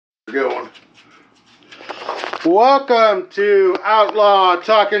Going. Welcome to Outlaw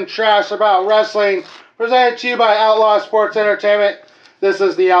Talking Trash About Wrestling, presented to you by Outlaw Sports Entertainment. This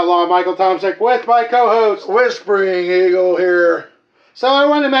is the Outlaw Michael Tomczyk with my co-host, Whispering Eagle here. So I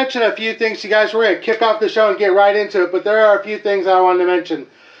want to mention a few things, you guys. We're going to kick off the show and get right into it, but there are a few things I wanted to mention.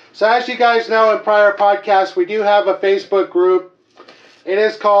 So as you guys know in prior podcasts, we do have a Facebook group. It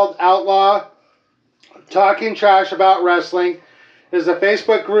is called Outlaw Talking Trash About Wrestling. It is a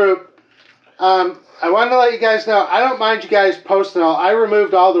Facebook group. I wanted to let you guys know, I don't mind you guys posting all. I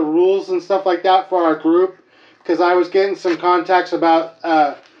removed all the rules and stuff like that for our group because I was getting some contacts about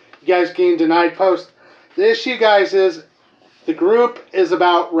you guys getting denied posts. The issue, guys, is the group is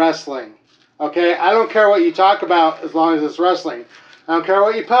about wrestling. Okay? I don't care what you talk about as long as it's wrestling. I don't care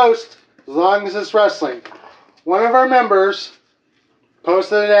what you post as long as it's wrestling. One of our members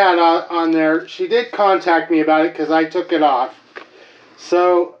posted an ad on there. She did contact me about it because I took it off.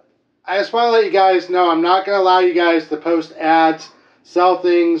 So I just want to let you guys know I'm not going to allow you guys to post ads, sell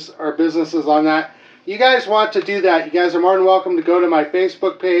things, or businesses on that. You guys want to do that, you guys are more than welcome to go to my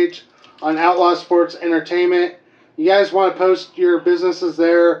Facebook page on Outlaw Sports Entertainment. You guys want to post your businesses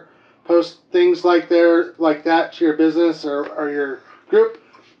there, post things like that to your business or your group.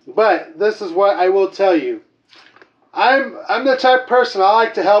 But this is what I will tell you. I'm the type of person, I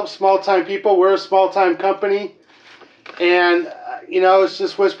like to help small-time people. We're a small-time company. And it's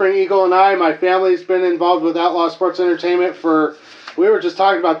just Whispering Eagle and I. My family's been involved with Outlaw Sports Entertainment we were just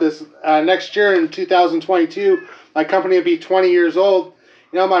talking about this, next year in 2022, my company will be 20 years old.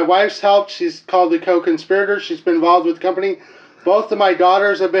 My wife's helped. She's called the co-conspirator. She's been involved with the company. Both of my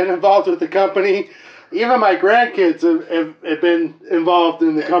daughters have been involved with the company. Even my grandkids have been involved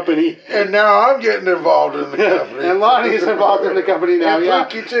in the company. And now I'm getting involved in the company. And Lonnie's involved in the company now, and yeah.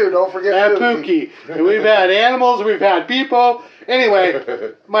 Pookie, too. Don't forget and Pookie. And we've had animals. We've had people.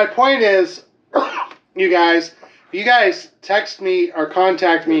 Anyway, my point is, you guys text me or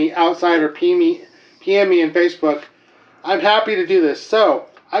contact me outside or PM me in Facebook, I'm happy to do this. So,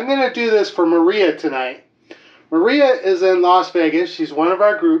 I'm going to do this for Maria tonight. Maria is in Las Vegas. She's one of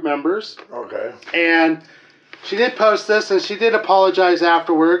our group members. Okay. And she did post this, and she did apologize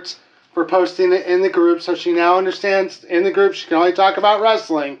afterwards for posting it in the group, so she now understands in the group she can only talk about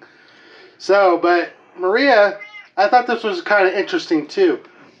wrestling. So, but Maria, I thought this was kind of interesting too.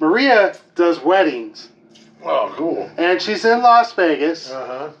 Maria does weddings. Oh, cool. And she's in Las Vegas.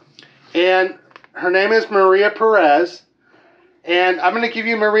 Uh-huh. And her name is Maria Perez. And I'm going to give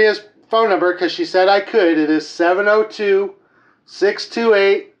you Maria's phone number because she said I could. It is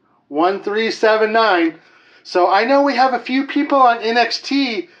 702-628-1379. So I know we have a few people on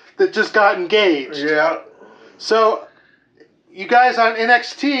NXT that just got engaged. Yeah. So you guys on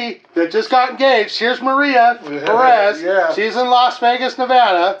NXT that just got engaged, here's Maria Perez. Yeah. She's in Las Vegas,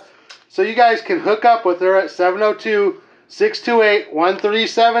 Nevada. So you guys can hook up with her at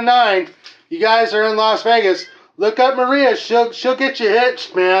 702-628-1379. You guys are in Las Vegas. Look up Maria. She'll get you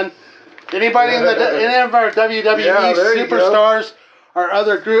hitched, man. Anybody any of our WWE superstars or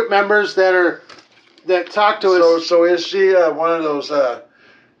other group members that talk to us. So is she one of those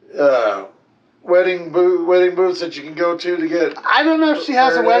wedding booths that you can go to get? I don't know if she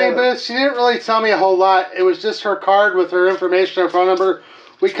has a wedding booth. She didn't really tell me a whole lot. It was just her card with her information, her phone number.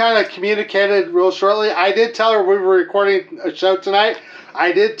 We kind of communicated real shortly. I did tell her we were recording a show tonight.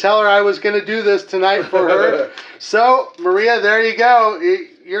 I did tell her I was going to do this tonight for her. So, Maria, there you go.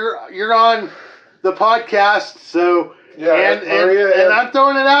 You're on the podcast. So, yeah, and I'm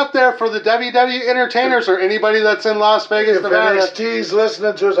throwing it out there for the WWE entertainers or anybody that's in Las Vegas, Nevada. If NXT's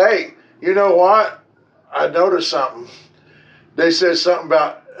listening to us, hey, you know what? I noticed something. They said something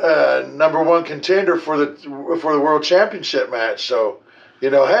about number one contender for the World Championship match. So,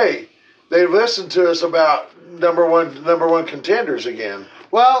 hey, they've listened to us about number one contenders again.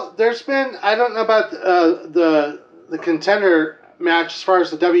 Well, there's been, I don't know about the contender match as far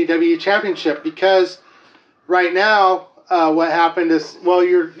as the WWE Championship, because right now what happened is, well,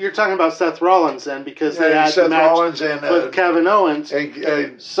 you're talking about Seth Rollins then, because they had Seth the match Rollins and with Kevin Owens.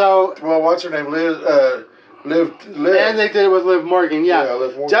 Well, what's her name? Liv. And they did it with Liv Morgan, yeah.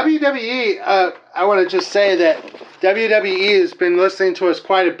 Liv Morgan. WWE, I want to just say that WWE has been listening to us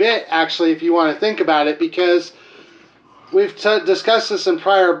quite a bit, actually, if you want to think about it, because we've discussed this in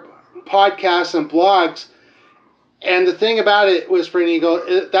prior podcasts and blogs, and the thing about it, Whispering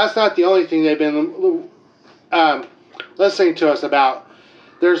Eagle, that's not the only thing they've been listening to us about.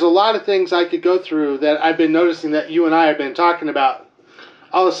 There's a lot of things I could go through that I've been noticing that you and I have been talking about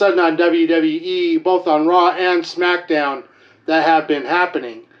all of a sudden on WWE, both on Raw and SmackDown, that have been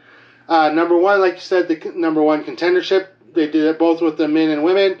happening. Number one, like you said, the number one contendership. They did it both with the men and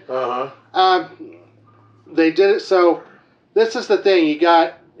women. They did it so. This is the thing. You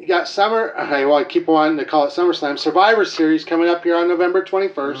got Summer. I keep wanting to call it SummerSlam. Survivor Series coming up here on November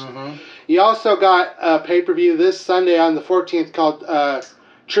 21st. You also got a pay-per-view this Sunday on the 14th called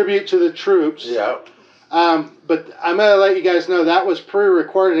Tribute to the Troops. Yeah. But I'm going to let you guys know that was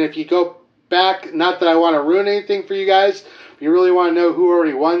pre-recorded. And if you go back, not that I want to ruin anything for you guys, if you really want to know who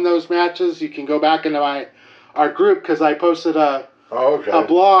already won those matches, you can go back into our group because I posted a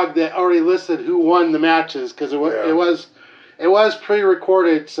blog that already listed who won the matches because it was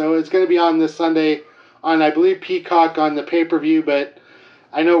pre-recorded. So it's going to be on this Sunday on, I believe, Peacock on the pay-per-view, but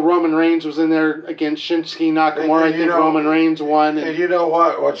I know Roman Reigns was in there against Shinsuke Nakamura. I think Roman Reigns won. And you know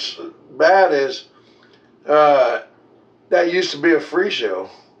what? What's bad is that used to be a free show.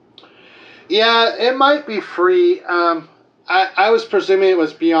 Yeah, it might be free. I was presuming it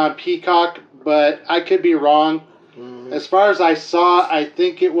was beyond Peacock, but I could be wrong. As far as I saw, I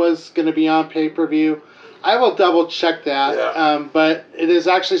think it was going to be on pay-per-view. I will double check that. Yeah. But it is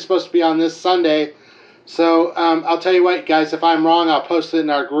actually supposed to be on this Sunday. So I'll tell you what, guys, if I'm wrong, I'll post it in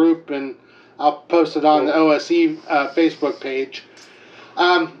our group and I'll post it on the OSE Facebook page.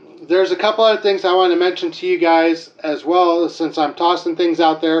 There's a couple other things I want to mention to you guys as well, since I'm tossing things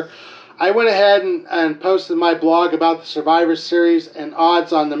out there. I went ahead and posted my blog about the Survivor Series and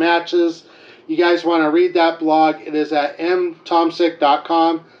odds on the matches. You guys want to read that blog, it is at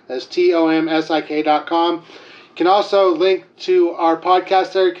mtomsick.com. That's TOMSIK.com. You can also link to our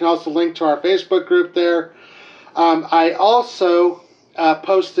podcast there. You can also link to our Facebook group there. I also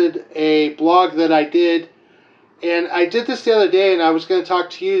posted a blog that I did, and I did this the other day, and I was going to talk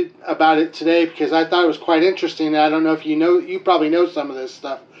to you about it today because I thought it was quite interesting. I don't know if you probably know some of this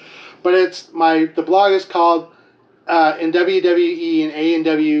stuff, but the blog is called in WWE and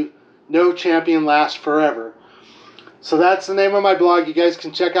AEW, No Champion Lasts Forever. So that's the name of my blog. You guys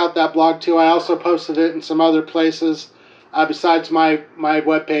can check out that blog too. I also posted it in some other places besides my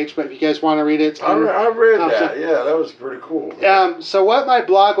webpage. But if you guys want to read it, I read that. Yeah, that was pretty cool. So what my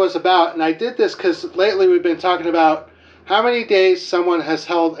blog was about, and I did this because lately we've been talking about how many days someone has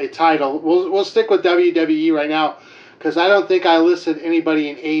held a title. We'll stick with WWE right now because I don't think I listed anybody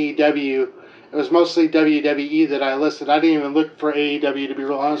in AEW. It was mostly WWE that I listed. I didn't even look for AEW, to be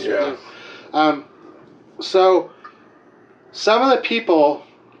real honest with you. So some of the people,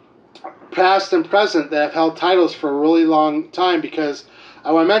 past and present, that have held titles for a really long time, because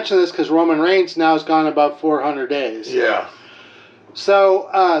I want to mention this because Roman Reigns now has gone above 400 days. Yeah. So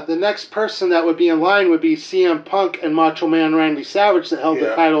the next person that would be in line would be CM Punk and Macho Man Randy Savage that held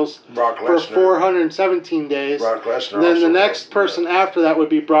the titles for 417 days. Brock Lesnar. Then the next person after that would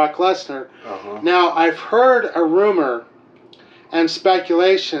be Brock Lesnar. Now, I've heard a rumor and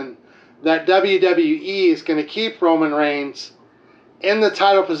speculation that WWE is going to keep Roman Reigns in the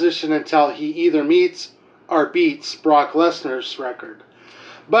title position until he either meets or beats Brock Lesnar's record.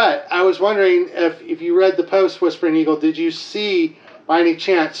 But I was wondering if you read the post, Whispering Eagle, did you see by any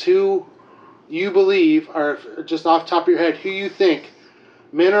chance who you believe, or just off the top of your head, who you think,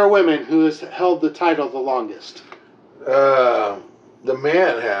 men or women, who has held the title the longest? The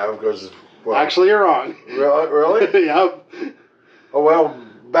men have, because... Well, actually, you're wrong. Really? Yep. Oh, well,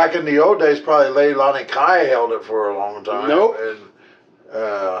 back in the old days, probably Leilani Kai held it for a long time. Nope.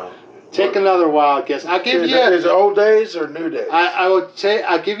 And, take another wild guess. I'll give you. Is it old days or new days? I would say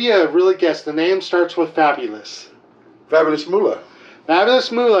I'll give you a really guess. The name starts with Fabulous. Fabulous Moolah.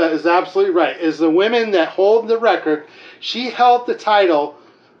 Fabulous Moolah is absolutely right. Is the women that hold the record. She held the title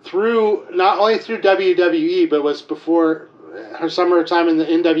not only through WWE, but was before her summertime in the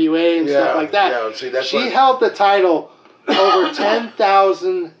NWA and stuff like that. Yeah, see, she held the title over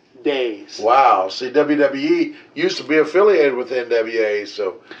 10,000 days. Wow. See, WWE used to be affiliated with NWA,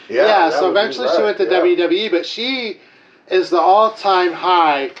 so so eventually she went to WWE, but she is the all-time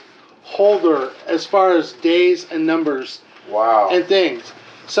high holder as far as days and numbers. Wow. And things.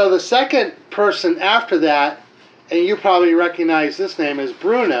 So the second person after that, and you probably recognize this name, is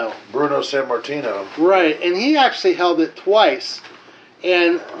Bruno Sammartino. Right, and he actually held it twice,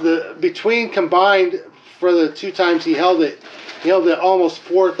 and between combined for the two times he held it almost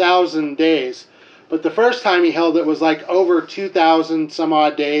 4,000 days. But the first time he held it was like over 2,000 some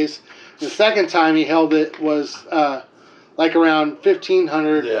odd days. The second time he held it was like around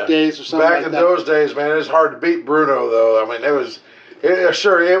 1,500 days or something Back in those days, man, it was hard to beat Bruno, though. I mean, it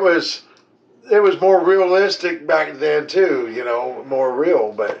was more realistic back then, too, more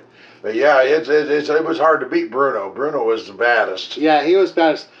real. But yeah, it was hard to beat Bruno. Bruno was the baddest. Yeah, he was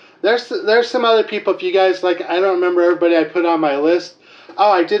baddest. There's some other people, if you guys like, I don't remember everybody I put on my list. Oh,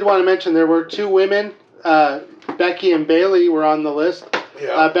 I did want to mention there were two women Becky and Bayley were on the list.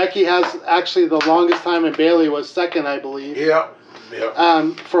 Yeah. Becky has actually the longest time, and Bayley was second, I believe. Yeah.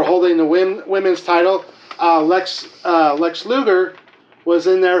 Yeah. For holding the women's title. Lex Luger was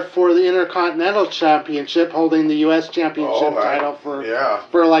in there for the Intercontinental Championship, holding the U.S. Championship title for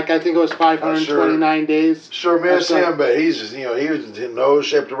like, I think it was 529 days. Sure miss him, but he was in no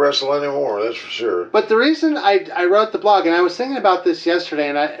shape to wrestle anymore. That's for sure. But the reason I wrote the blog, and I was thinking about this yesterday,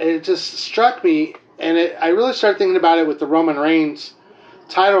 and it just struck me, and I really started thinking about it with the Roman Reigns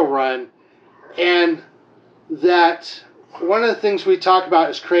title run, and that one of the things we talk about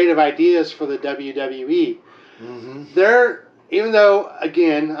is creative ideas for the WWE. Mm-hmm. Even though,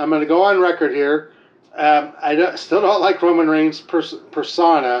 again, I'm going to go on record here, still don't like Roman Reigns'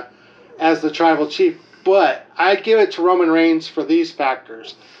 persona as the tribal chief, but I give it to Roman Reigns for these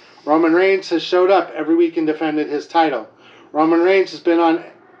factors. Roman Reigns has showed up every week and defended his title. Roman Reigns has been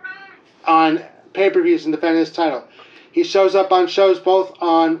on pay-per-views and defended his title. He shows up on shows both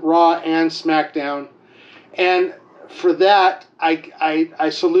on Raw and SmackDown. And for that, I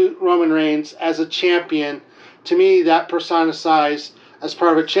salute Roman Reigns as a champion. To me, that persona size as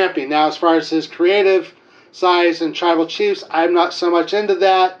part of a champion. Now, as far as his creative size and tribal chiefs, I'm not so much into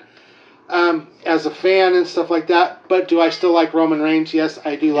that as a fan and stuff like that. But do I still like Roman Reigns? Yes,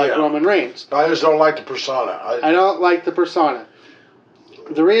 I do like Roman Reigns. I just don't like the persona. I don't like the persona.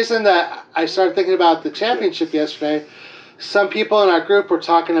 The reason that I started thinking about the championship yesterday, some people in our group were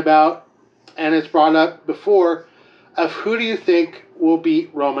talking about, and it's brought up before, of who do you think will beat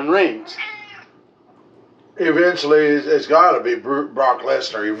Roman Reigns? Eventually, it's got to be Brock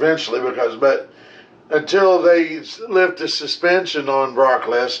Lesnar. Eventually, but until they lift the suspension on Brock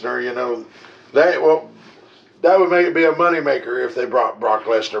Lesnar, that would make it be a moneymaker if they brought Brock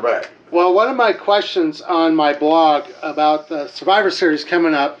Lesnar back. Well, one of my questions on my blog about the Survivor Series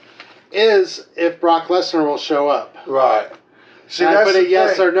coming up is if Brock Lesnar will show up. Right. See, I put a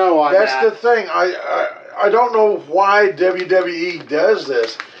yes or no on that. That's the thing. I don't know why WWE does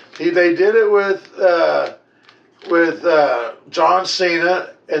this. They did it with John Cena,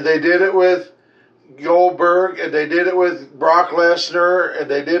 and they did it with Goldberg, and they did it with Brock Lesnar, and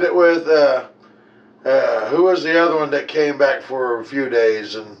they did it with who was the other one that came back for a few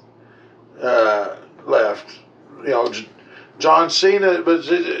days and left? John Cena. But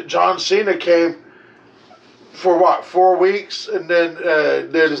John Cena came for what, 4 weeks, and then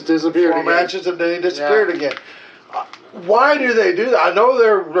just disappeared 4 matches, and then he disappeared again. Why do they do that? I know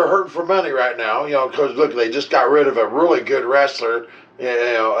they're hurting for money right now, because look, they just got rid of a really good wrestler,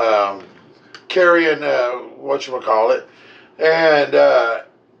 carrying whatchamacallit, and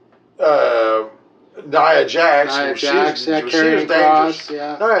Nia Jax. She was dangerous.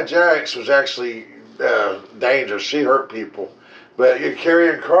 Nia Jax was actually dangerous. She hurt people. But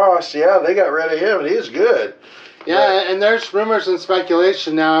Karrion Kross, they got rid of him, and he's good. Yeah, and there's rumors and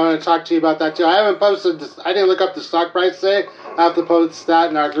speculation now. I'm going to talk to you about that, too. I haven't posted this. I didn't look up the stock price today. I'll have to post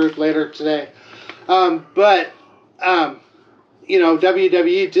that in our group later today. WWE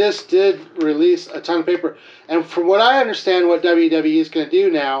just did release a ton of paper. And from what I understand, what WWE is going to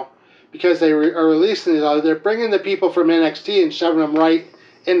do now, because they are releasing it, they're bringing the people from NXT and shoving them right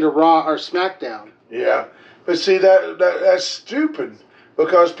into Raw or SmackDown. Yeah. But see, that's stupid,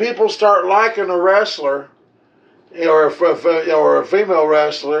 because people start liking a wrestler, or a female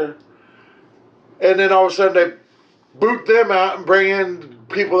wrestler, and then all of a sudden they boot them out and bring in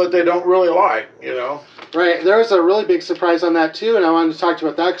people that they don't really like, Right. There was a really big surprise on that, too, and I wanted to talk to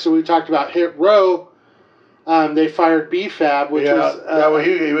you about that, because we talked about Hit Row. They fired B-Fab, which was...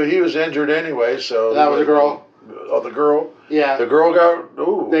 he was injured anyway, so... That was a girl. Oh, the girl? Yeah. The girl got...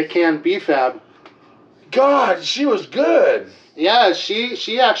 Ooh. They canned B-Fab. God, she was good. Yeah,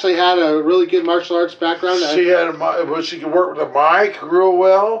 she actually had a really good martial arts background. She could work with a mic real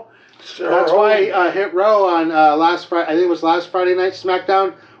well. That's why Hit Row on last Friday, I think it was last Friday night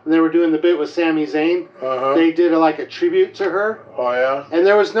SmackDown, when they were doing the bit with Sami Zayn, they did a tribute to her. Oh yeah. And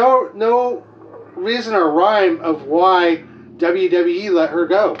there was no reason or rhyme of why WWE let her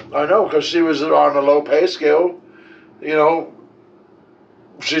go. I know, because she was on a low pay scale.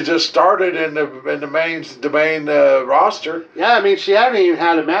 She just started in the main roster. Yeah, I mean, she hadn't even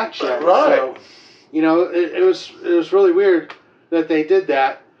had a match yet. Right. So, it was really weird that they did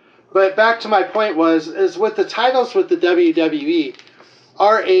that. But back to my point is with the titles with the WWE,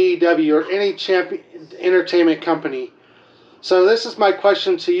 or AEW, or any entertainment company. So this is my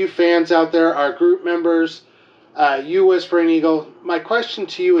question to you fans out there, our group members, you Whispering Eagle. My question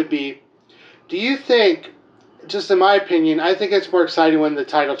to you would be, do you think, just in my opinion, I think it's more exciting when the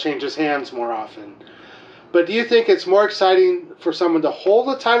title changes hands more often. But do you think it's more exciting for someone to hold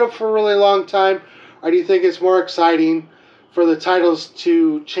the title for a really long time, or do you think it's more exciting for the titles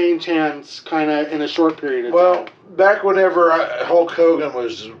to change hands kind of in a short period of time? Well, back whenever Hulk Hogan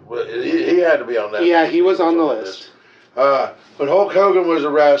was, he had to be on that. Yeah, he was on the list. When Hulk Hogan was a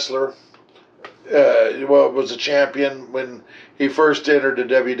wrestler, was a champion when he first entered the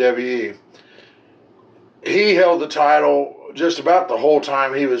WWE. He held the title just about the whole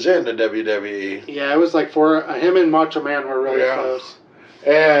time he was in the WWE. Yeah, it was like for him and Macho Man were really close.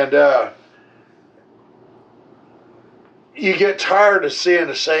 And you get tired of seeing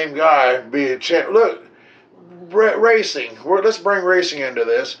the same guy be a champ. Look, racing. Let's bring racing into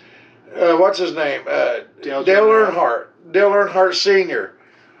this. What's his name? Dale Earnhardt. Dale Earnhardt Sr.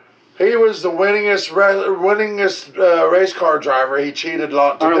 He was the winningest race car driver. He cheated a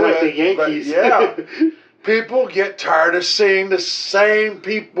lot to do like it. The Yankees. Yeah. People get tired of seeing the same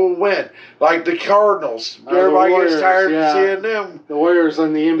people win. Like the Cardinals. Everybody gets tired of seeing them. The Warriors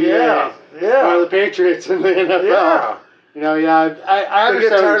in the NBA. Yeah. Or the Patriots in the NFL. Yeah. You know, I understand. They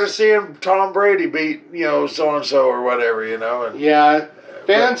get tired of seeing Tom Brady beat, so-and-so or whatever, And,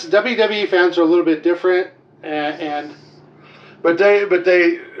 WWE fans are a little bit different, But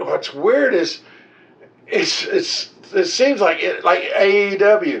they. What's weird is, it seems like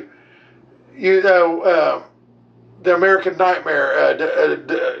AEW. The American Nightmare,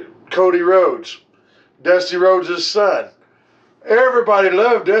 Cody Rhodes, Dusty Rhodes' son. Everybody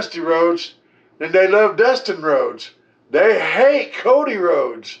loved Dusty Rhodes, and they love Dustin Rhodes. They hate Cody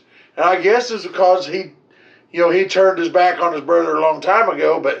Rhodes, and I guess it's because he turned his back on his brother a long time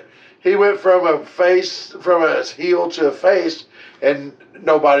ago. But he went from a heel to a face, and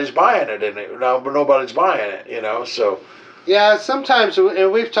nobody's buying it. Nobody's buying it. So. Yeah, sometimes,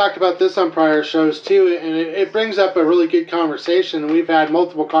 and we've talked about this on prior shows too, and it brings up a really good conversation, and we've had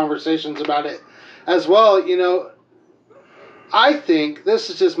multiple conversations about it as well. I think, this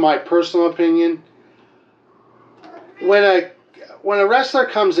is just my personal opinion, when a wrestler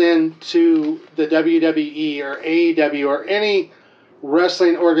comes into the WWE or AEW or any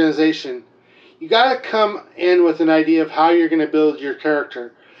wrestling organization, you got to come in with an idea of how you're going to build your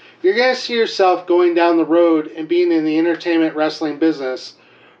character. You're going to see yourself going down the road and being in the entertainment wrestling business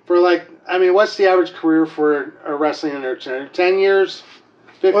for what's the average career for a wrestling entertainer? 10 years?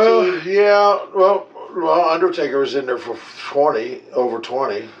 15? Well, yeah. Well, Undertaker was in there for over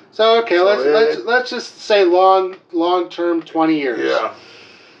 20. So, okay, let's just say long term, 20 years. Yeah.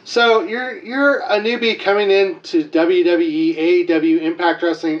 So you're a newbie coming into WWE, AEW, Impact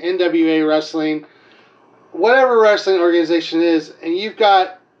Wrestling, NWA Wrestling, whatever wrestling organization is, and you've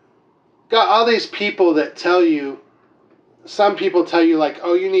got all these people that tell you, some people tell you like,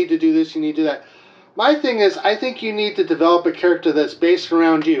 oh, you need to do this, you need to do that. My thing is, I think you need to develop a character that's based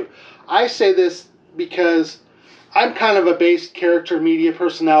around you. I say this because I'm kind of a based character media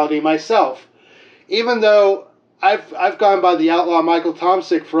personality myself. Even though I've gone by the outlaw Michael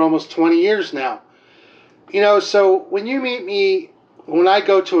Tomsic for almost 20 years now. So when you meet me, when I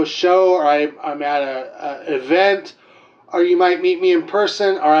go to a show or I'm at an event, or you might meet me in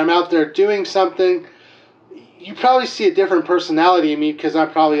person, or I'm out there doing something, you probably see a different personality in me because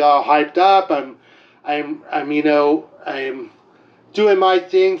I'm probably all hyped up. I'm doing my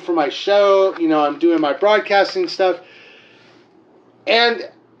thing for my show. I'm doing my broadcasting stuff.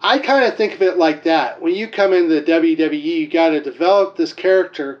 And I kind of think of it like that. When you come into the WWE, you got to develop this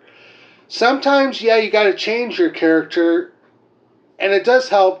character. Sometimes, you got to change your character, and it does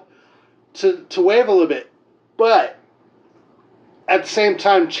help to wave a little bit. But at the same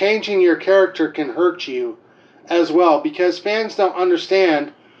time, changing your character can hurt you as well, because fans don't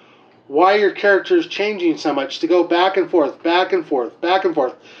understand why your character is changing so much, to go back and forth, back and forth, back and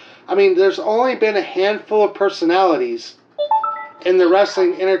forth. I mean, there's only been a handful of personalities in the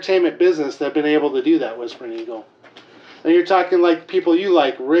wrestling entertainment business that have been able to do that, Whispering Eagle. And you're talking like people you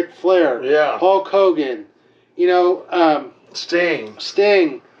like, Ric Flair, Hulk Hogan,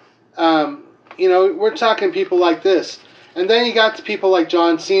 Sting. We're talking people like this. And then you got the people like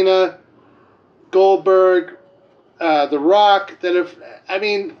John Cena, Goldberg, The Rock, that have,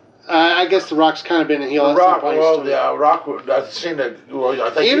 I guess The Rock's kind of been a heel at some point. Rock, I've seen it. Well, I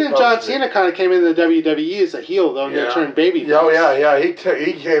think even John Cena kind of came into the WWE as a heel, though, and then turned baby. Oh, yeah. He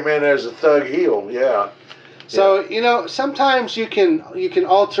came in as a thug heel, yeah. So, sometimes you can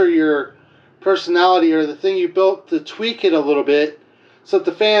alter your personality or the thing you built to tweak it a little bit so that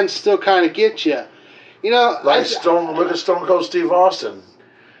the fans still kind of get you. Look at Stone Cold Steve Austin.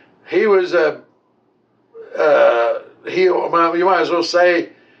 He was a heel. You might as well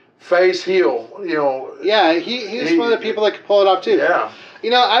say face heel. Yeah, he's one of the people that could pull it off too. Yeah.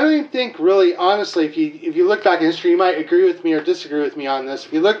 I don't even think really, honestly, if you look back in history, you might agree with me or disagree with me on this.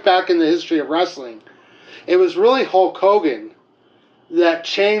 If you look back in the history of wrestling, It was really Hulk Hogan that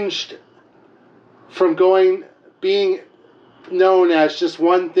changed from being known as just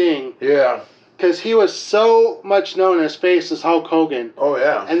one thing. Yeah. Because he was so much known as face as Hulk Hogan. Oh,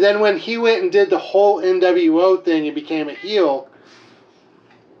 yeah. And then when he went and did the whole NWO thing and became a heel,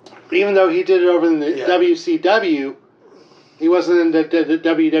 even though he did it over in the WCW, he wasn't in the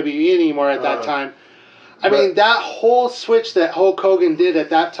WWE anymore at that time. I mean, that whole switch that Hulk Hogan did at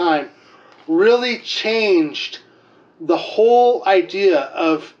that time really changed the whole idea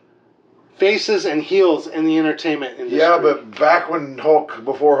of faces and heels in the entertainment industry. Yeah, but back when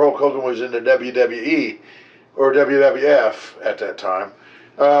before Hulk Hogan was in the WWE or WWF at that time,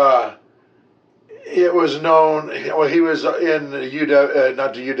 it was known. Well, he was in the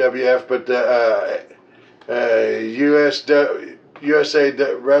not the UWF, but the USA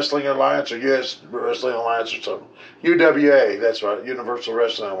Wrestling Alliance or US Wrestling Alliance or something. UWA, that's right, Universal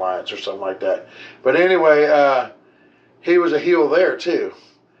Wrestling Alliance or something like that. But anyway, he was a heel there too.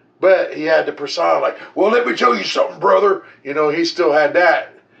 But he had the persona like, well, let me tell you something, brother. You know, he still had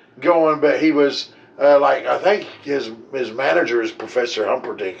that going, but he was like, I think his manager is Professor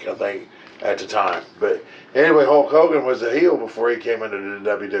Humperdinck, I think, at the time. But anyway, Hulk Hogan was a heel before he came into the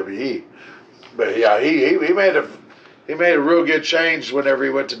WWE. But yeah, he made a real good change whenever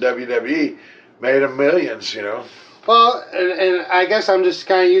he went to WWE. Made him millions, you know. Well, and I guess I'm just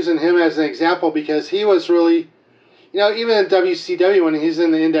kind of using him as an example because he was really, you know, even in WCW when he's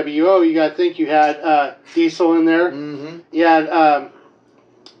in the NWO, you got to think you had Diesel in there. Mm-hmm. You had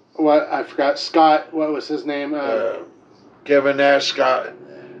I forgot Scott. What was his name? Kevin Nash, Scott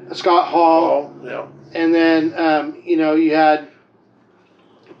Hall. Yeah. And then you know, you had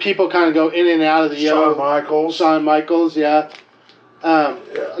people kind of go in and out of the Shawn Michaels. Shawn Michaels, yeah.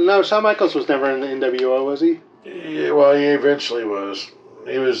 No, Shawn Michaels was never in the NWO, was he? Yeah, well, he eventually was.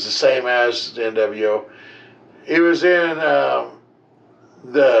 He was the same as the NWO. He was in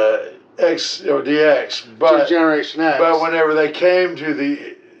the X or DX, but Generation X. But whenever they came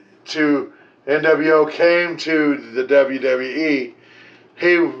to NWO came to the WWE,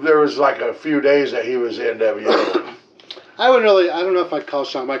 there was like a few days that he was NWO. I don't know if I'd call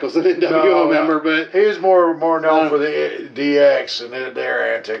Shawn Michaels an NWO member, but he was more known for the DX and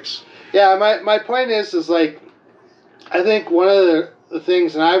their antics. Yeah, my point is like, I think one of the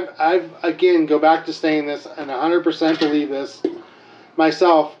things, and I've again go back to saying this, and 100% believe this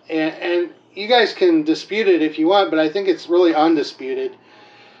myself, and you guys can dispute it if you want, but I think it's really undisputed,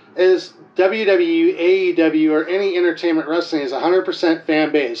 is WWE, AEW, or any entertainment wrestling is 100%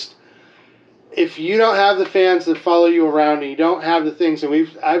 fan-based. If you don't have the fans that follow you around and you don't have the things, and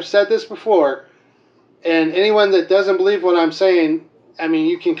I've said this before, and anyone that doesn't believe what I'm saying, I mean,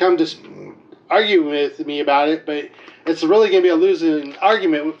 you can come to argue with me about it, but it's really going to be a losing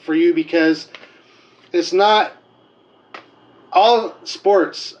argument for you because it's not all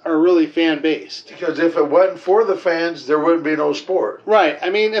sports are really fan-based. Because if it wasn't for the fans, there wouldn't be no sport. Right. I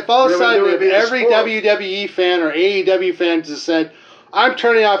mean, if all of a sudden every WWE fan or AEW fan just said, I'm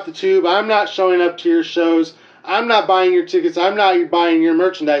turning off the tube, I'm not showing up to your shows, I'm not buying your tickets, I'm not buying your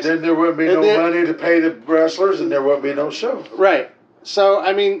merchandise. Then there wouldn't be no money to pay the wrestlers and there wouldn't be no show. Right. So,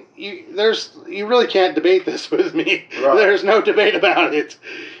 I mean, you really can't debate this with me. Right. There's no debate about it.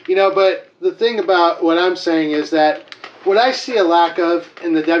 You know, but the thing about what I'm saying is that what I see a lack of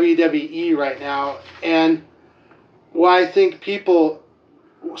in the WWE right now, and why I think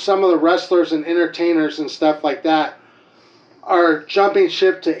some of the wrestlers and entertainers and stuff like that, are jumping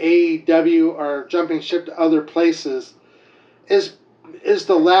ship to AEW or jumping ship to other places, is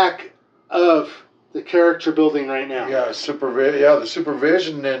the lack of the character building right now. Yeah, the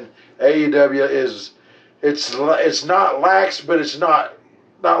supervision in AEW it's not lax, but it's not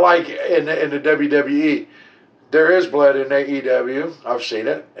like in the WWE. There is blood in AEW. I've seen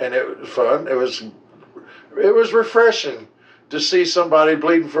it, and it was fun. It was refreshing to see somebody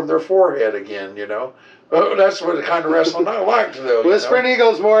bleeding from their forehead again. You know, that's what the kind of wrestling I liked, though. Whispering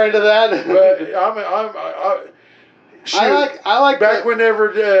Eagle's more into that. But I like back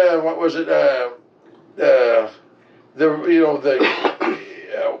whenever what was it? The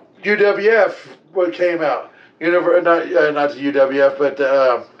UWF what came out. Not the UWF, but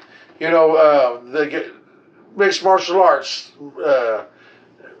the mixed martial arts,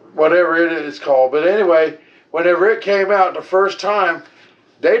 whatever it is called. But anyway, whenever it came out the first time,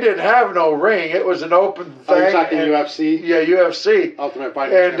 they didn't have no ring. It was an open thing. You're talking UFC? Yeah, UFC. Ultimate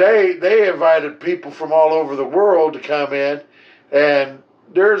Fighting. And they invited people from all over the world to come in, and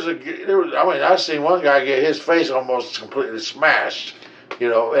I seen one guy get his face almost completely smashed,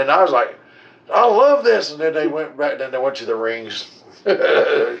 and I was like, I love this. And then they went back, then they went to the rings.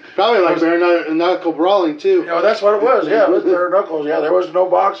 Probably like bare knuckle brawling, too. That's what it was. Yeah, it was bare knuckles. Yeah, there was no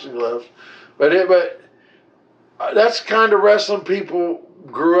boxing gloves. But that's kind of wrestling people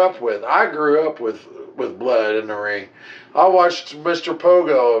grew up with. I grew up with blood in the ring. I watched Mr.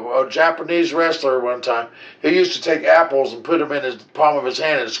 Pogo, a Japanese wrestler, one time. He used to take apples and put them in his palm of his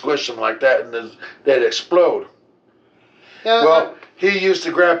hand and squish them like that, and they'd explode. Yeah, well, he used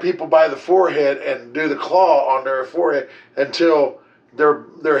to grab people by the forehead and do the claw on their forehead until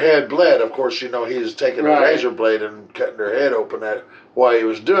their head bled. Of course, he was taking a razor blade and cutting their head open while he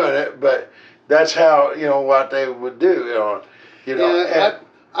was doing it. But that's how what they would do.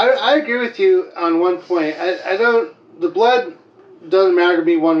 I agree with you on one point. I don't. The blood doesn't matter to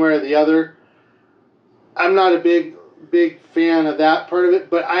me one way or the other. I'm not a big fan of that part of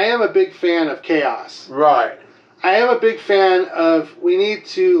it, but I am a big fan of chaos. Right. I am a big fan of we need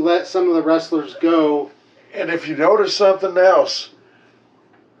to let some of the wrestlers go. And if you notice something else,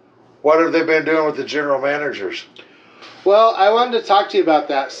 what have they been doing with the general managers? Well, I wanted to talk to you about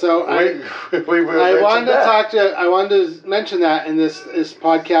that. So I wanted to mention that in this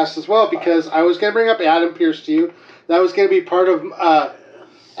podcast as well, because I was going to bring up Adam Pearce to you. That was going to be part of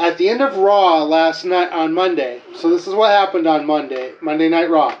at the end of Raw last night on Monday. So this is what happened on Monday Night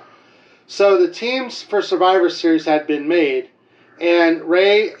Raw. So the teams for Survivor Series had been made, and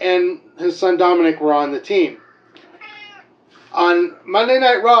Ray and his son Dominic were on the team. On Monday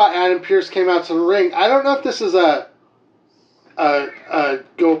Night Raw, Adam Pearce came out to the ring. I don't know if this is a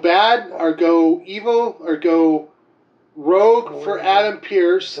go bad or go evil or go rogue for Adam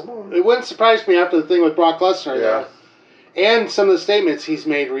Pearce. It wouldn't surprise me after the thing with Brock Lesnar. Yeah. And some of the statements he's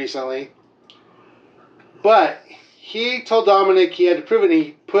made recently. But he told Dominic he had to prove it, and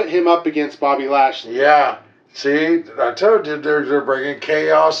he put him up against Bobby Lashley. Yeah. See, I told you they're bringing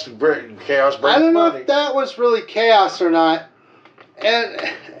chaos. Chaos brings money. I don't know if that was really chaos or not.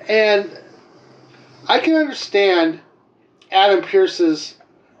 And I can understand Adam Pearce's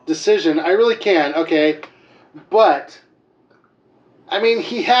decision. I really can. Okay. But I mean,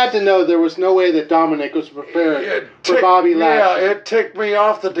 he had to know there was no way that Dominic was prepared for Bobby Lashley. Yeah, it ticked me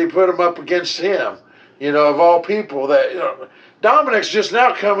off that they put him up against him. Of all people, that Dominic's just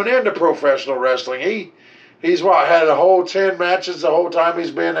now coming into professional wrestling. He's had a whole 10 matches the whole time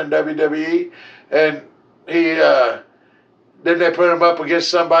he's been in WWE, and he then they put him up against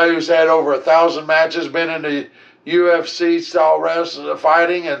somebody who's had over 1,000 matches, been in the UFC style wrestling,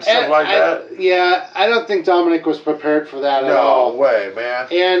 fighting and stuff like that. Yeah, I don't think Dominic was prepared for that at all. No way, man.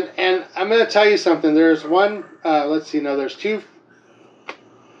 And I'm going to tell you something. There's one. There's two.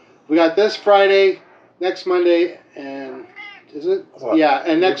 We got this Friday, next Monday, and is it? What? Yeah,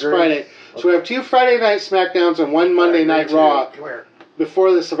 and next Friday. Okay. So we have 2 Friday night SmackDowns and 1 Monday night Raw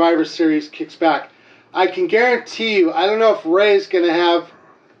before the Survivor Series kicks back. I can guarantee you, I don't know if Ray's going to have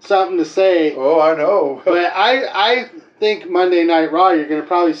something to say. Oh, I know. But I think Monday Night Raw, you're going to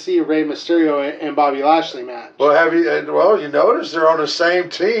probably see Rey Mysterio and Bobby Lashley match. Well, you notice they're on the same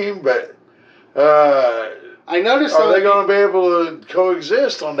team, but I noticed. Are they going to be able to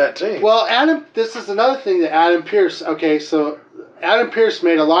coexist on that team? Well, this is another thing that Adam Pearce. Okay, so Adam Pearce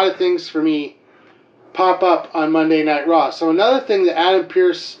made a lot of things for me pop up on Monday Night Raw. So another thing that Adam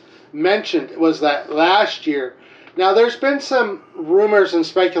Pearce mentioned was that last year. Now, there's been some rumors and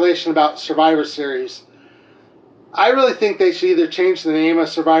speculation about Survivor Series. I really think they should either change the name of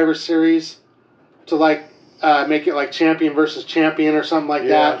Survivor Series to make it like Champion versus Champion or something like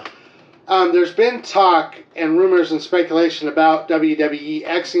that. There's been talk and rumors and speculation about WWE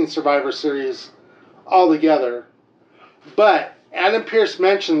exiting Survivor Series altogether. But Adam Pearce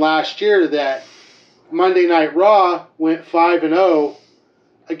mentioned last year that Monday Night Raw went 5-0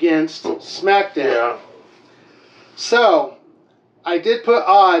 against SmackDown. Yeah. So, I did put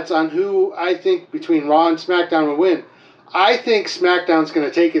odds on who I think between Raw and SmackDown will win. I think SmackDown's going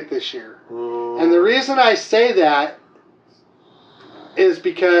to take it this year. And the reason I say that is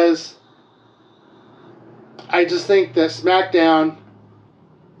because I just think that SmackDown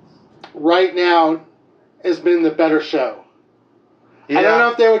right now has been the better show. Yeah. I don't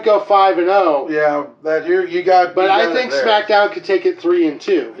know if they would go 5-0. Yeah, that you got. But I think SmackDown could take it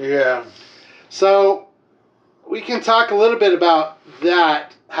 3-2. Yeah. So we can talk a little bit about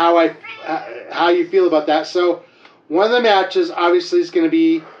that. How you feel about that? So one of the matches obviously is going to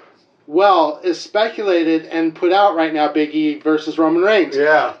be is speculated and put out right now. Big E versus Roman Reigns.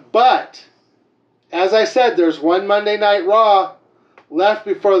 Yeah. But as I said, there's one Monday Night Raw left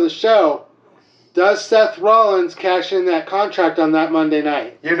before the show. Does Seth Rollins cash in that contract on that Monday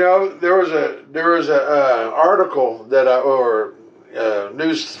night? There was a article that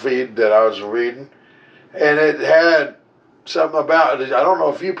news feed that I was reading, and it had something about it. I don't know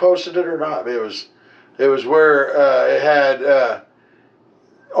if you posted it or not. But it was where it had.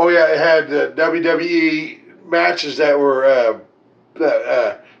 It had WWE matches that were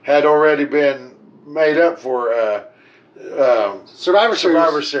had already been made up for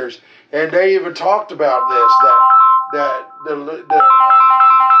Survivor Series, and they even talked about this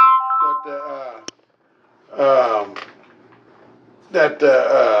that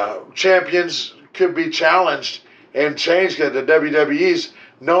the champions could be challenged and changed, because the WWE's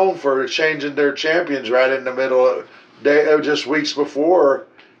known for changing their champions right in the middle of just weeks before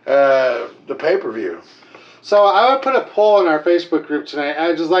the pay-per-view. So I would put a poll in our Facebook group tonight.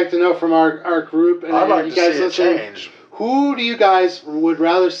 I'd just like to know from our group, and I'd like you to guys see it change. Who do you guys would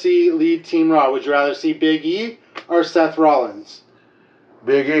rather see lead Team Raw? Would you rather see Big E or Seth Rollins?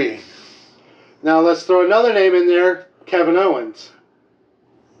 Big E. Now let's throw another name in there, Kevin Owens.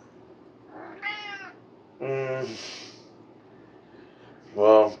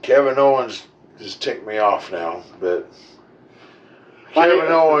 Well, Kevin Owens just ticked me off now, but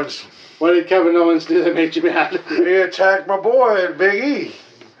Kevin Owens. What did Kevin Owens do that made you mad? He attacked my boy, Big E.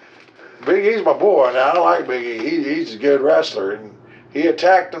 Big E's my boy. Now, I like Big E. He's a good wrestler. And he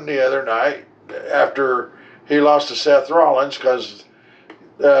attacked him the other night after he lost to Seth Rollins, because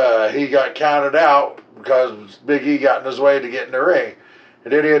he got counted out because Big E got in his way to get in the ring.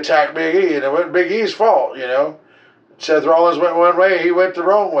 And then he attacked Big E, and it wasn't Big E's fault, Seth Rollins went one way, he went the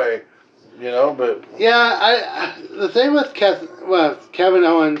wrong way. But yeah, the thing with Kevin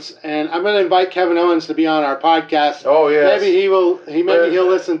Owens, and I'm going to invite Kevin Owens to be on our podcast. Oh yes, maybe he will. Maybe he'll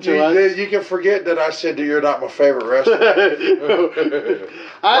listen to us. You can forget that I said that you're not my favorite wrestler.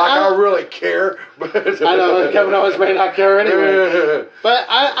 I really care. But I know Kevin Owens may not care anyway. But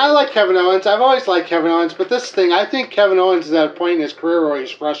I like Kevin Owens. I've always liked Kevin Owens. But this thing, I think Kevin Owens is at a point in his career where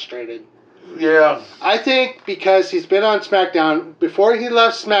he's frustrated. Yeah. I think because he's been on SmackDown, before he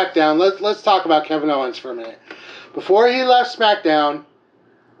left SmackDown, let's talk about Kevin Owens for a minute. Before he left SmackDown,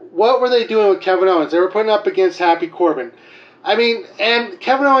 what were they doing with Kevin Owens? They were putting up against Happy Corbin. I mean, and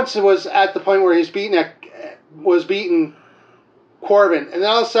Kevin Owens was at the point where was beating Corbin, and then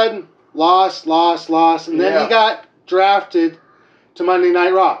all of a sudden, lost, and then he got drafted to Monday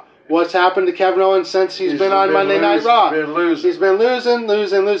Night Raw. What's happened to Kevin Owens since he's been on Monday Night Raw? He's been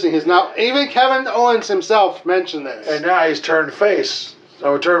losing. He's now, even Kevin Owens himself mentioned this. And now he's turned face.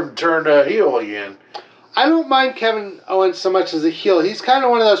 So turned heel again. I don't mind Kevin Owens so much as a heel. He's kind of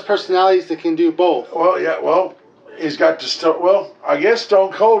one of those personalities that can do both. Well, yeah, he's got to I guess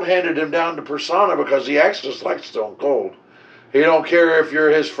Stone Cold handed him down to persona, because he acts just like Stone Cold. He don't care if you're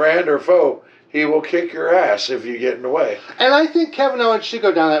his friend or foe. He will kick your ass if you get in the way. And I think Kevin Owens should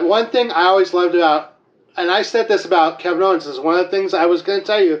go down that. One thing I always loved about, and I said this about Kevin Owens, is one of the things I was going to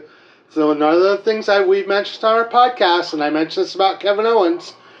tell you. So one of the things we've mentioned on our podcast, and I mentioned this about Kevin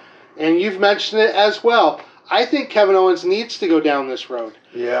Owens, and you've mentioned it as well. I think Kevin Owens needs to go down this road.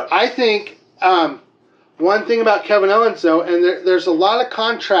 Yeah. I think one thing about Kevin Owens, though, and there's a lot of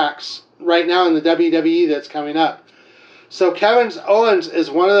contracts right now in the WWE that's coming up. So Kevin Owens is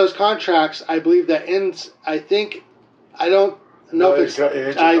one of those contracts, I believe, that ends, I don't know if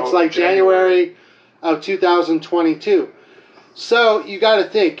it's like January of 2022. So you got to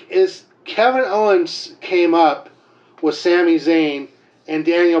think, is Kevin Owens came up with Sami Zayn and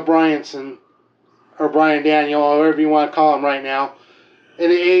Daniel Bryanson, or Bryan Daniel, or whatever you want to call him right now, in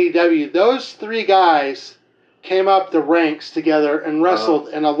the AEW. Those three guys came up the ranks together and wrestled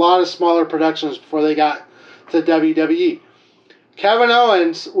in a lot of smaller productions before they got to WWE. Kevin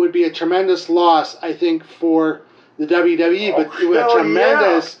Owens would be a tremendous loss, I think, for the WWE, but a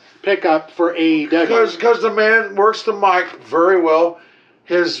tremendous pickup for AEW. Because the man works the mic very well.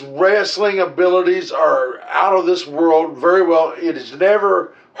 His wrestling abilities are out of this world very well. It has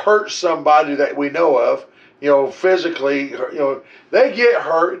never hurt somebody that we know of, physically. They get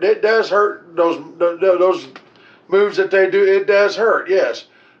hurt. It does hurt, those moves that they do. It does hurt, yes.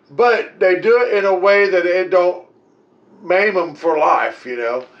 But they do it in a way that it don't maim them for life,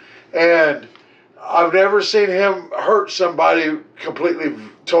 And I've never seen him hurt somebody completely,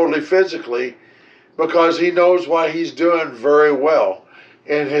 totally physically, because he knows what he's doing very well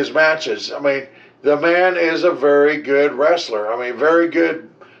in his matches. I mean, the man is a very good wrestler. I mean, very good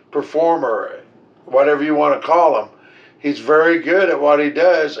performer, whatever you want to call him. He's very good at what he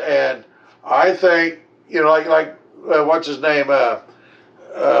does, and I think, what's his name?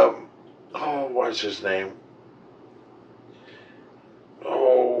 What's his name?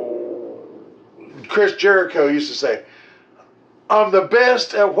 Chris Jericho used to say, "I'm the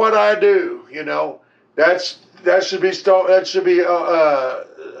best at what I do." That's that should be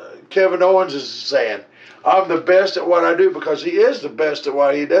Kevin Owens is saying, I'm the best at what I do, because he is the best at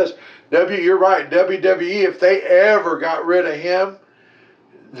what he does. You're right. WWE, if they ever got rid of him,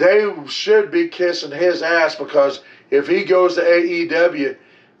 they should be kissing his ass, because if he goes to AEW,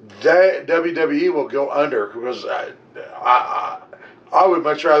 WWE will go under, because I would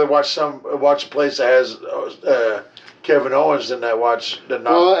much rather watch a place that has Kevin Owens than that than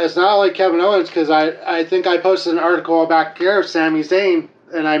not. Well, it's not only Kevin Owens, because I think I posted an article back here of Sami Zayn,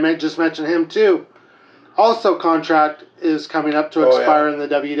 and I just mentioned him too. Also, contract is coming up to expire in the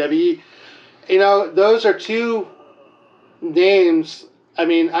WWE. You know, those are two names. I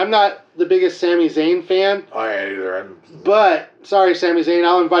mean, I'm not the biggest Sami Zayn fan. I ain't either. But, sorry, Sami Zayn,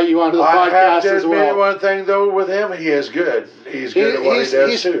 I'll invite you onto the podcast as well. I have to admit one thing, though, with him, he is good. He's good at what he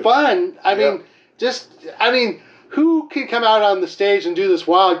does, too. He's fun. I mean, who can come out on the stage and do this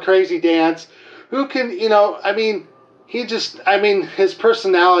wild, crazy dance? Who can, his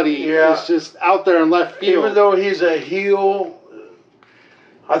personality is just out there in left field. Even though he's a heel,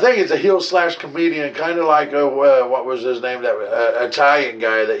 I think he's a heel/comedian, kind of like, what was his name, that Italian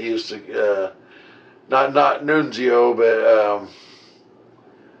guy that used to, not Nunzio, but,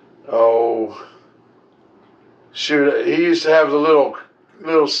 he used to have the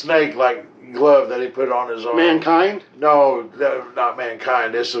little snake-like glove that he put on his arm. Mankind? No, not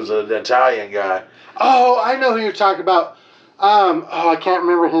Mankind. This was an Italian guy. Oh, I know who you're talking about. I can't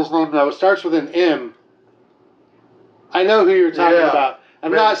remember his name, though. It starts with an M. I know who you're talking about.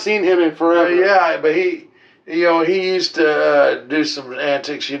 I've not seen him in forever. Yeah, but he used to do some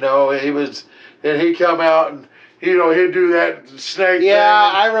antics, He come out and, he'd do that snake thing.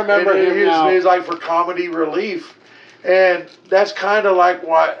 Yeah, I remember him now. He's like for comedy relief. And that's kind of like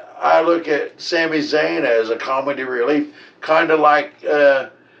what I look at Sami Zayn as, a comedy relief. Kind of like,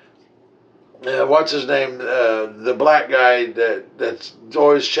 what's his name? The black guy that's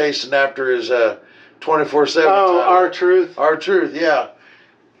always chasing after his 24/7. Oh, R-Truth. R-Truth, yeah.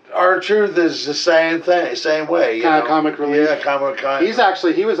 R-Truth is the same thing, same way. Kind of comic relief. Yeah, comic.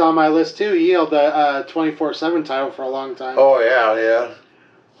 He was on my list too. He held the 24/7 title for a long time. Oh, yeah.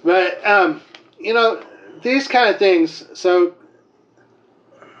 But, these kind of things. So,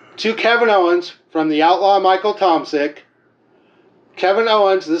 to Kevin Owens from the Outlaw Michael Tomsic. Kevin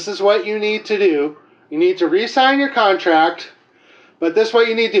Owens, this is what you need to do. You need to re-sign your contract. But this is what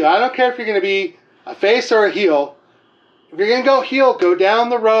you need to do. I don't care if you're going to be a face or a heel. If you're going to go heel, go down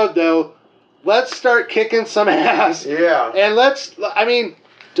the road, though. Let's start kicking some ass. Yeah. And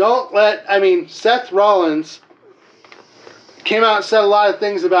Seth Rollins came out and said a lot of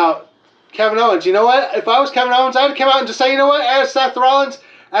things about Kevin Owens. You know what? If I was Kevin Owens, I would come out and just say, you know what, as Seth Rollins,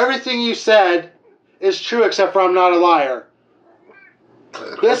 everything you said is true except for I'm not a liar.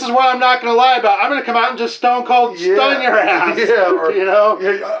 This is what I'm not going to lie about. I'm going to come out and just stone cold stun your ass. Yeah.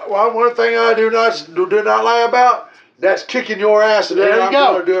 Well, one thing I do not lie about, that's kicking your ass. And there you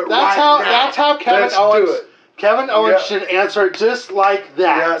go. Gonna do it That's how Kevin Owens should answer it just like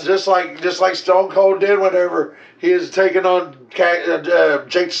that. Yeah, just like Stone Cold did whenever he was taking on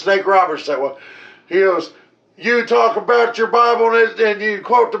Jake Snake Roberts. He goes, you talk about your Bible and you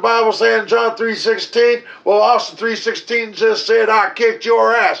quote the Bible saying John 3:16. Well, Austin 3:16 just said I kicked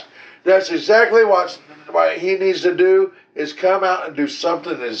your ass. That's exactly what he needs to do, is come out and do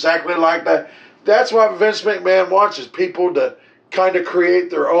something exactly like that. That's what Vince McMahon wants, is people to kind of create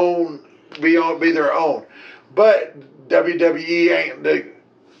their own, be their own. But WWE ain't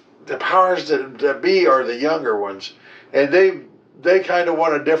the powers that be are the younger ones, and they kind of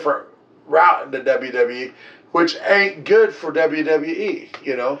want a different route in the WWE, which ain't good for WWE.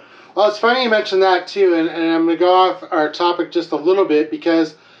 Well, it's funny you mentioned that too, and I'm going to go off our topic just a little bit,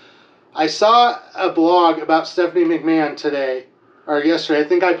 because I saw a blog about Stephanie McMahon today, or yesterday. I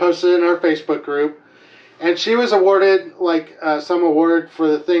think I posted it in our Facebook group, and she was awarded some award for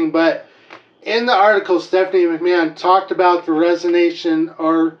the thing, but in the article, Stephanie McMahon talked about the resignation,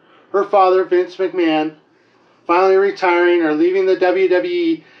 or her father, Vince McMahon, finally retiring or leaving the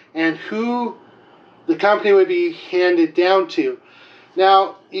WWE, and who the company would be handed down to.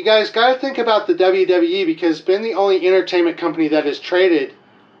 Now, you guys got to think about the WWE, because it's been the only entertainment company that is traded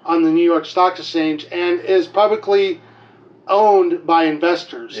on the New York Stock Exchange and is publicly owned by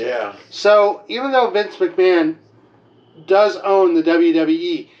investors. Yeah. So, even though Vince McMahon does own the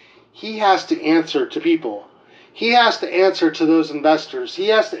WWE, he has to answer to people. He has to answer to those investors. He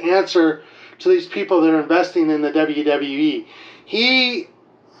has to answer to these people that are investing in the WWE. He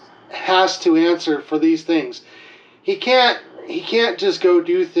has to answer for these things. He can't just go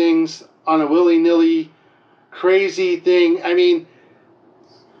do things on a willy-nilly crazy thing. I mean,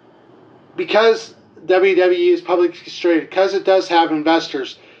 because WWE is publicly traded, because it does have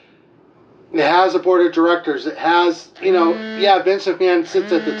investors. It has a board of directors. It has, Vince McMahon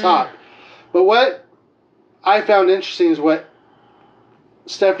sits at the top. But what I found interesting is what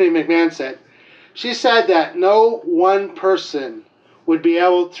Stephanie McMahon said. She said that no one person would be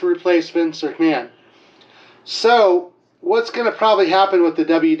able to replace Vince McMahon. So, what's going to probably happen with the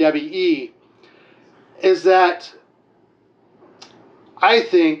WWE is that I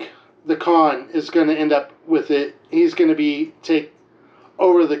think the Khan is going to end up with it. He's going to take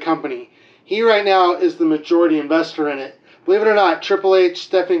over the company. He right now is the majority investor in it. Believe it or not, Triple H,